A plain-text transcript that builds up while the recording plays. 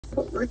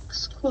put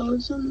Rick's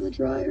clothes in the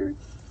dryer.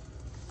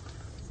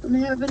 I'm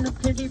having a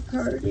pity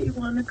party.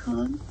 Want to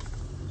come?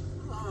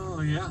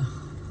 Oh, yeah.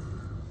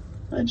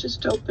 I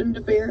just opened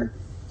a beer.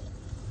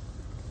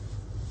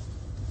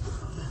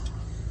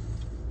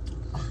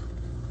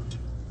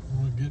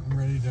 We're getting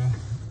ready to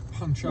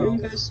punch out. Are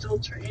you guys still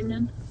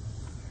training?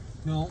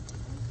 No,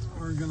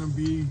 we're gonna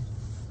be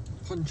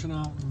punching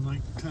out in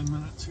like 10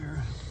 minutes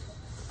here.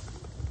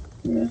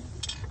 Yeah.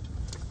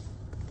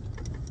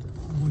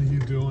 What are you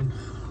doing?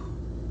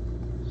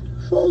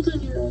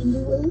 Folding your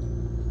underwear.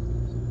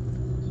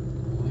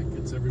 Well, that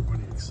gets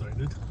everybody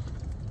excited.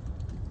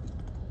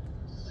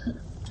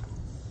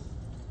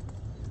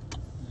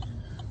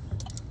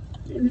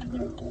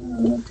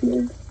 Up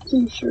here,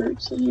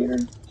 t-shirts and your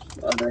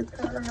other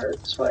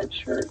Carhartt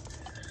sweatshirt.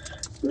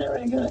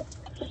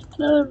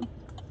 Now,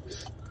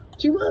 do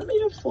you want me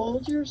to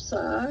fold your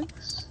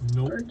socks?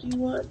 Nope. Or do you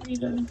want me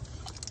to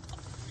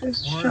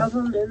just Why? shove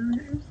them in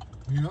there?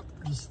 Yep,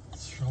 just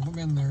shove them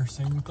in there.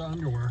 Same with the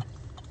underwear.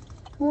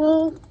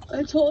 Well,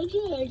 I told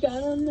you I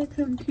got on the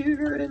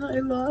computer and I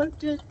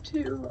logged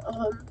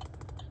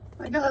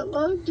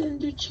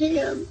into,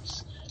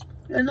 Champs.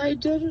 And I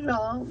did it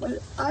all,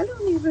 but I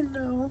don't even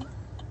know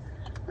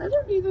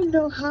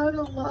how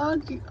to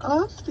log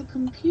off the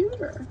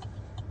computer.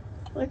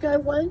 Like, I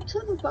went to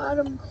the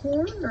bottom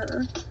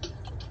corner.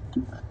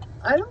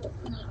 I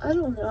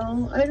don't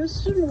know. I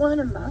just didn't want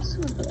to mess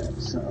with it,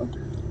 so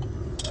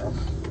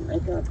I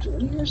dropped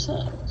one of your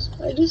socks.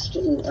 I just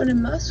didn't want to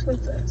mess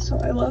with it, so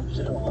I left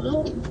it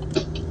alone.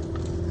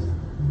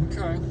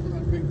 Okay,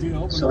 not a big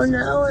deal. But So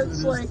now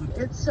it's like,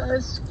 it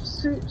says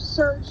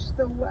search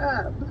the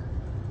web,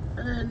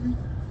 and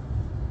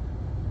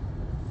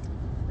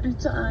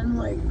it's on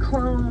like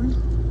Chrome,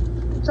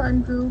 it's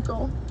on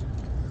Google.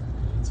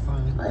 It's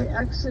fine. I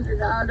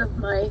exited out of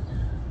my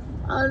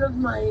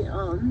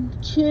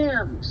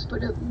Champs,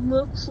 but it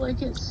looks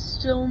like it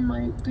still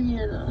might be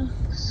in a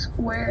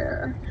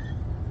square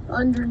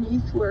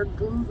underneath where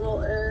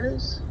Google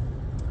is.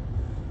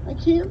 I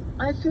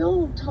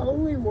feel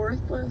totally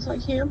worthless. I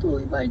can't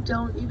believe I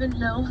don't even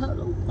know how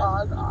to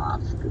log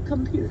off the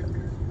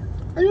computer.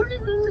 I don't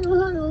even know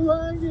how to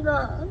log it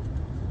off.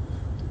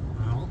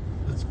 Well,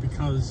 that's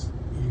because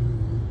you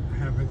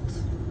haven't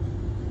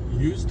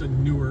used a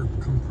newer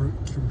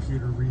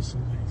computer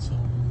recently, so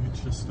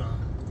it's just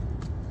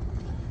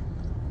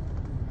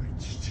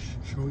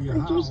show you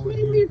how. It just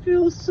made me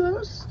feel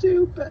so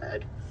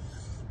stupid.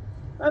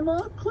 I'm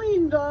all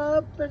cleaned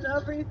up and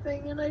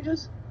everything, and I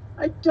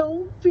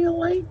don't feel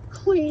like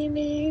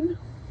cleaning.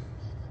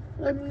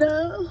 I'm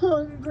not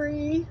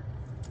hungry.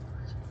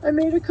 I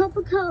made a cup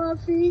of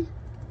coffee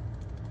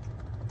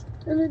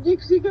and a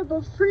Dixie cup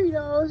of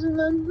Fritos, and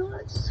then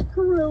thought,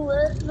 screw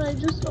it, and I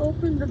just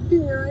opened a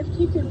beer. I've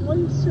taken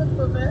one sip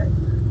of it.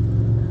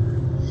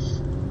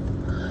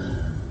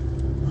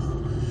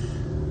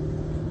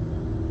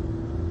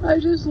 I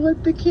just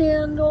lit the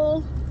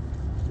candle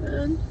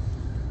and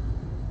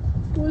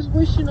was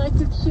wishing I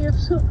could see if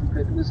something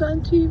good was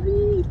on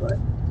TV, but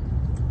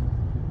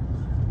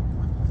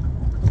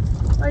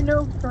I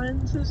know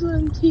Friends is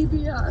on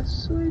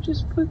TBS, so I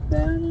just put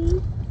that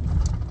in.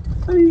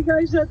 Are you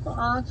guys at the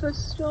office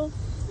still?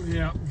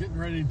 Yeah, getting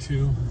ready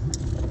to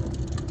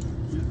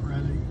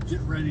get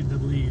ready to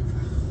leave.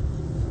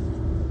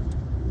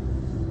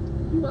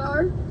 You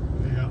are?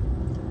 Yeah.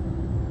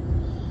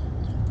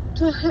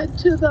 To head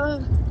to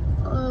the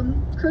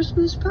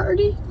Christmas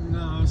party? No,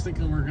 I was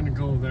thinking we're gonna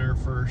go there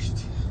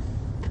first.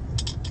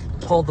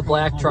 Pull the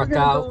black truck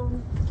out.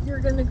 You're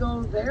gonna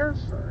go there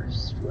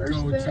first.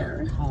 Where's Go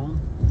there? to home.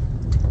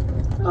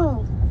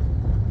 Oh.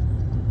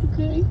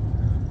 Okay.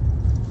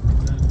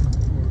 Then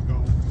we'll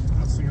go. I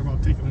was thinking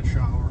about taking a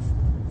shower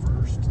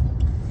first.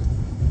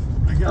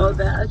 Oh,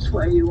 that's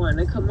why you want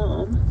to come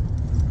home.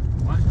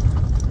 What?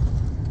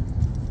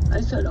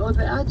 I said, oh,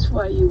 that's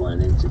why you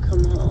wanted to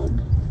come home.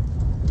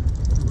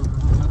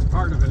 That's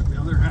part of it. The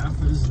other half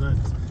is that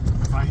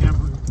if I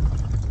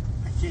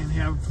can't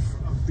have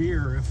a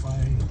beer if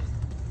I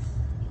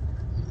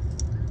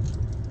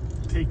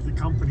take the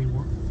company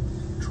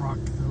truck.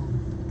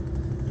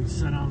 They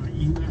sent out an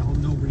email.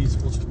 Nobody's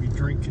supposed to be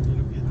drinking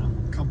in a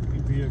company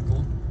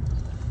vehicle.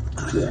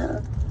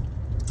 Yeah.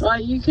 Well,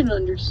 you can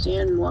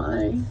understand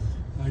why.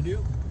 I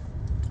do.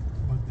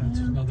 But that's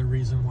another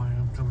reason why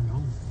I'm coming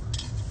home.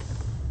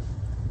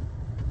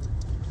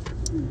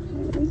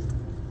 Okay.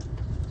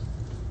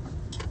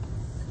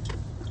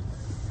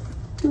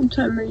 What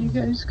time are you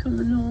guys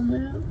coming home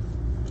at?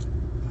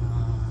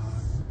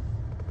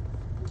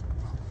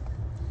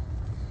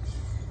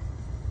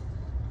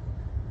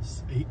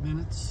 8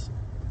 minutes,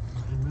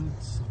 9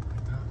 minutes, something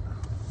like that.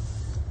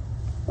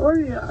 Or are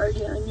you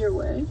already on your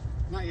way?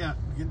 Not yet.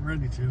 Getting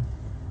ready to.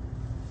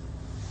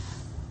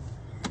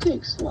 It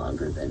takes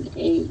longer than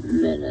 8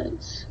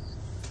 minutes.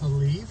 To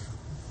leave?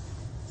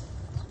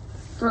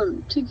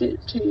 To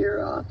get to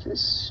your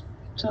office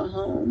to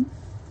home.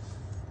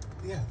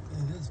 Yeah,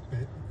 it is.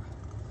 But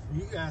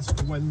you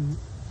asked what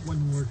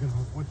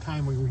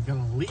time are we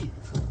gonna leave?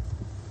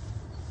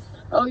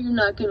 Oh, you're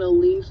not gonna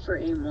leave for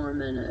 8 more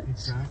minutes.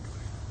 Exactly.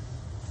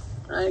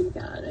 I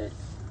got it.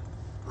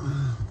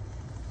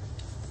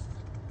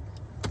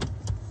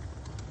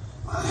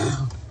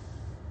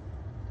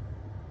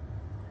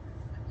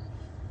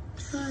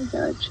 I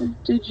gotcha.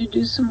 Did you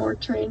do some more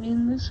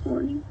training this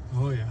morning?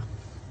 Oh yeah.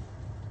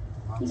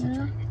 Lots of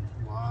training.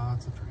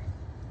 Lots of training.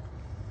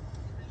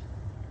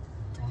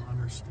 Don't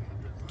understand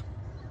it, but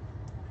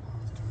I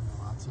was doing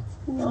lots of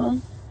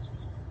Well,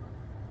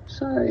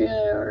 sorry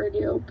I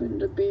already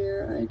opened a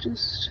beer. I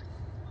just